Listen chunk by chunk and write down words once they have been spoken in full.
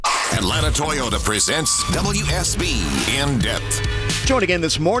Atlanta Toyota presents WSB In Depth. Joined again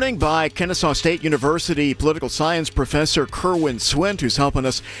this morning by Kennesaw State University political science professor Kerwin Swint, who's helping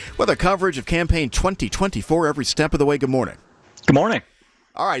us with our coverage of campaign 2024 every step of the way. Good morning. Good morning.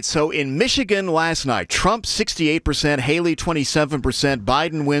 All right, so in Michigan last night, Trump 68%, Haley 27%,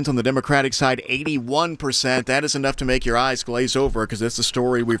 Biden wins on the Democratic side 81%. That is enough to make your eyes glaze over because that's the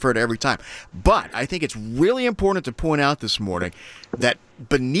story we've heard every time. But I think it's really important to point out this morning that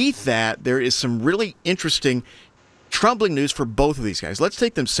beneath that, there is some really interesting, troubling news for both of these guys. Let's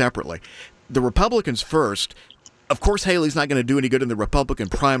take them separately. The Republicans first. Of course, Haley's not going to do any good in the Republican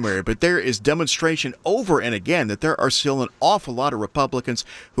primary, but there is demonstration over and again that there are still an awful lot of Republicans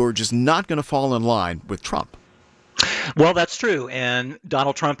who are just not going to fall in line with Trump. Well, that's true, and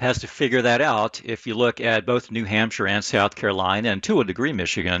Donald Trump has to figure that out. If you look at both New Hampshire and South Carolina, and to a degree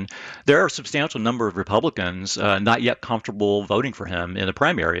Michigan, there are a substantial number of Republicans not yet comfortable voting for him in the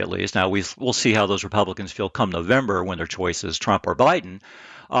primary, at least. Now, we'll see how those Republicans feel come November when their choice is Trump or Biden.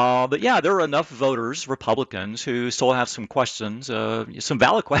 But yeah, there are enough voters, Republicans, who still have some questions, some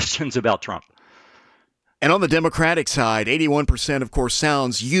valid questions about Trump. And on the Democratic side, 81%, of course,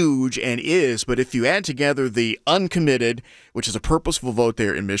 sounds huge and is, but if you add together the uncommitted, which is a purposeful vote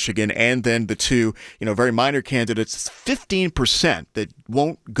there in Michigan, and then the two, very minor candidates, 15% that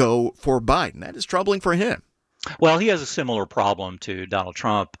won't go for Biden. That is troubling for him. Well, he has a similar problem to Donald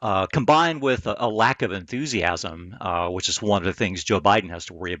Trump, combined with a lack of enthusiasm, which is one of the things Joe Biden has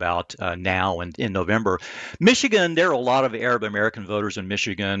to worry about now and in November. Michigan, there are a lot of Arab American voters in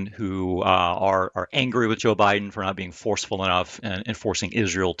Michigan who are angry with Joe Biden for not being forceful enough and forcing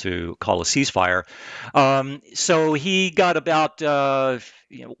Israel to call a ceasefire. So he got about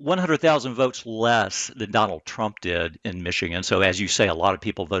 100,000 votes less than Donald Trump did in Michigan. So as you say, a lot of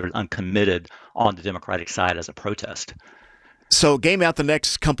people voted uncommitted on the Democratic side as a protest. So game out the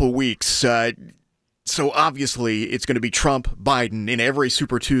next couple of weeks. So obviously it's going to be Trump, Biden in every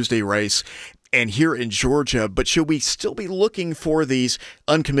Super Tuesday race and here in Georgia. But should we still be looking for these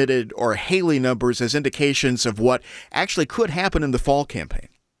uncommitted or Haley numbers as indications of what actually could happen in the fall campaign?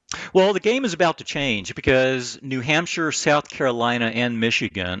 Well, the game is about to change because New Hampshire, South Carolina, and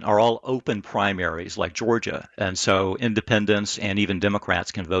Michigan are all open primaries like Georgia. And so independents and even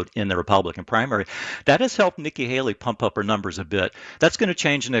Democrats can vote in the Republican primary. That has helped Nikki Haley pump up her numbers a bit. That's going to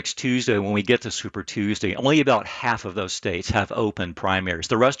change next Tuesday when we get to Super Tuesday. Only about half of those states have open primaries.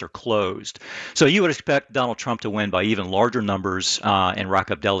 The rest are closed. So you would expect Donald Trump to win by even larger numbers and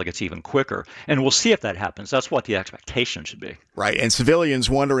rack up delegates even quicker. And we'll see if that happens. That's what the expectation should be. Right. And civilians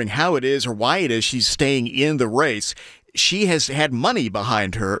wondering how it is or why it is she's staying in the race. She has had money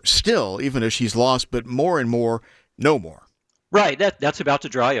behind her still, even if she's lost, but more and more, no more. Right. That's about to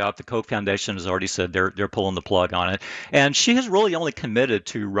dry up. The Koch Foundation has already said they're pulling the plug on it. And she has really only committed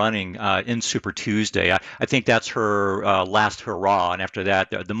to running in Super Tuesday. I think that's her last hurrah. And after that,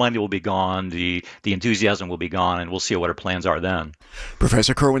 the money will be gone. The enthusiasm will be gone. And we'll see what her plans are then.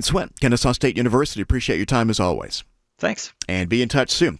 Professor Kerwin Swint, Kennesaw State University. Appreciate your time as always. Thanks. And be in touch soon.